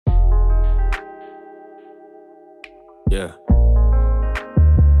Yeah.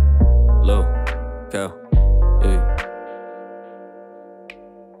 Lokal. Yeah.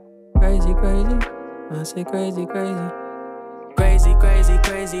 Crazy, crazy. I say crazy, crazy. Crazy, crazy,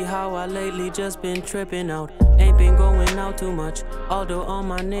 crazy how I lately just been tripping out. Ain't been going out too much, although all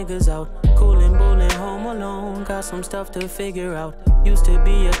my niggas out. Coolin', bullin', home alone, got some stuff to figure out. Used to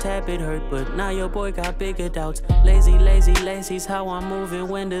be a tad bit hurt, but now your boy got bigger doubts. Lazy, lazy, lazy's how I'm moving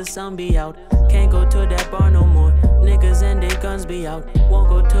when the sun be out. Can't go to that bar no more, niggas and their guns be out. Won't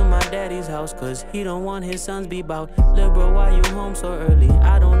go to my daddy's house, cause he don't want his sons be bout. Lil' bro, why you home so early?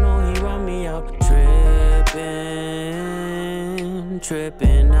 I don't know, he run me out.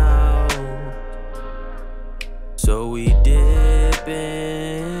 Trippin' out. So we dippin'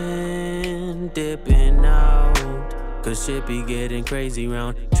 out. Cause shit be getting crazy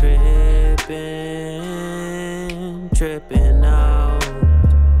round. Trippin' out.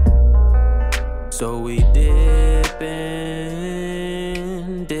 So we dippin'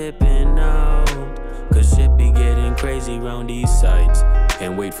 out. Cause shit be getting crazy round these sides.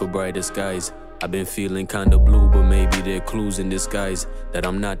 Can't wait for brighter skies. I've been feeling kinda blue, but maybe they're clues in disguise that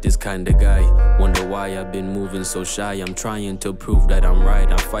I'm not this kinda guy. Wonder why I've been moving so shy. I'm trying to prove that I'm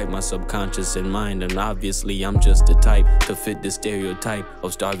right. I fight my subconscious and mind, and obviously I'm just the type to fit the stereotype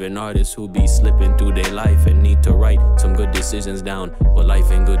of starving artists who be slipping through their life and need to write some good decisions down. But life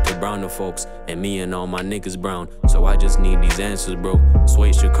ain't good to browner folks, and me and all my niggas brown. So I just need these answers, bro.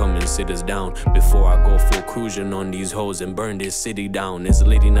 Sway should come and sit us down before I go full cruising on these hoes and burn this city down. It's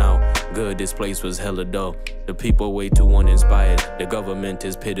litty now. Good, this place was hella dull. The people way too uninspired. The government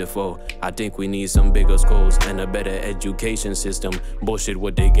is pitiful. I think we need some bigger schools and a better education system. Bullshit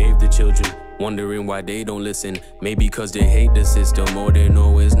what they gave the children. Wondering why they don't listen. Maybe cause they hate the system or they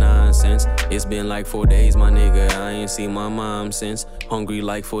know it's nonsense. It's been like 4 days, my nigga. I ain't seen my mom since. Hungry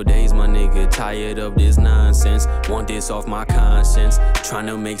like 4 days, my nigga. Tired of this nonsense. Want this off my conscience. Trying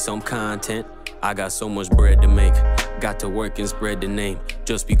to make some content. I got so much bread to make. Got to work and spread the name.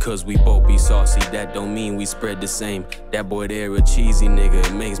 Just because we both be saucy, that don't mean we spread the same. That boy there a cheesy nigga.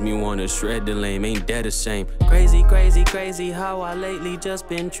 It makes me wanna shred the lame. Ain't that a shame? Crazy, crazy, crazy how I lately just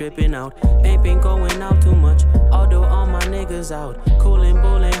been tripping out. Ain't been going out too much, although all my niggas out. Coolin',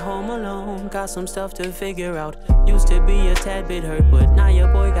 bullin', home alone, got some stuff to figure out. Used to be a tad bit hurt, but now your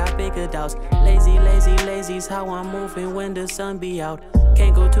boy got bigger doubts. Lazy, lazy, lazy's how I'm moving when the sun be out.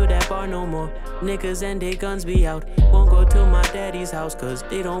 Can't go to that bar no more, niggas and their guns be out. Won't go to my daddy's house, cause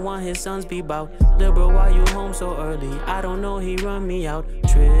they don't want his sons be bout. Lil' bro, why you home so early? I don't know, he run me out.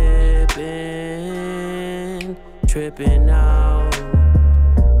 Trippin' out.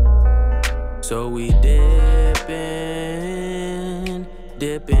 So we dippin'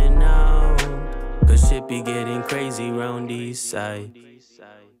 out. Cause shit be getting crazy round these sides.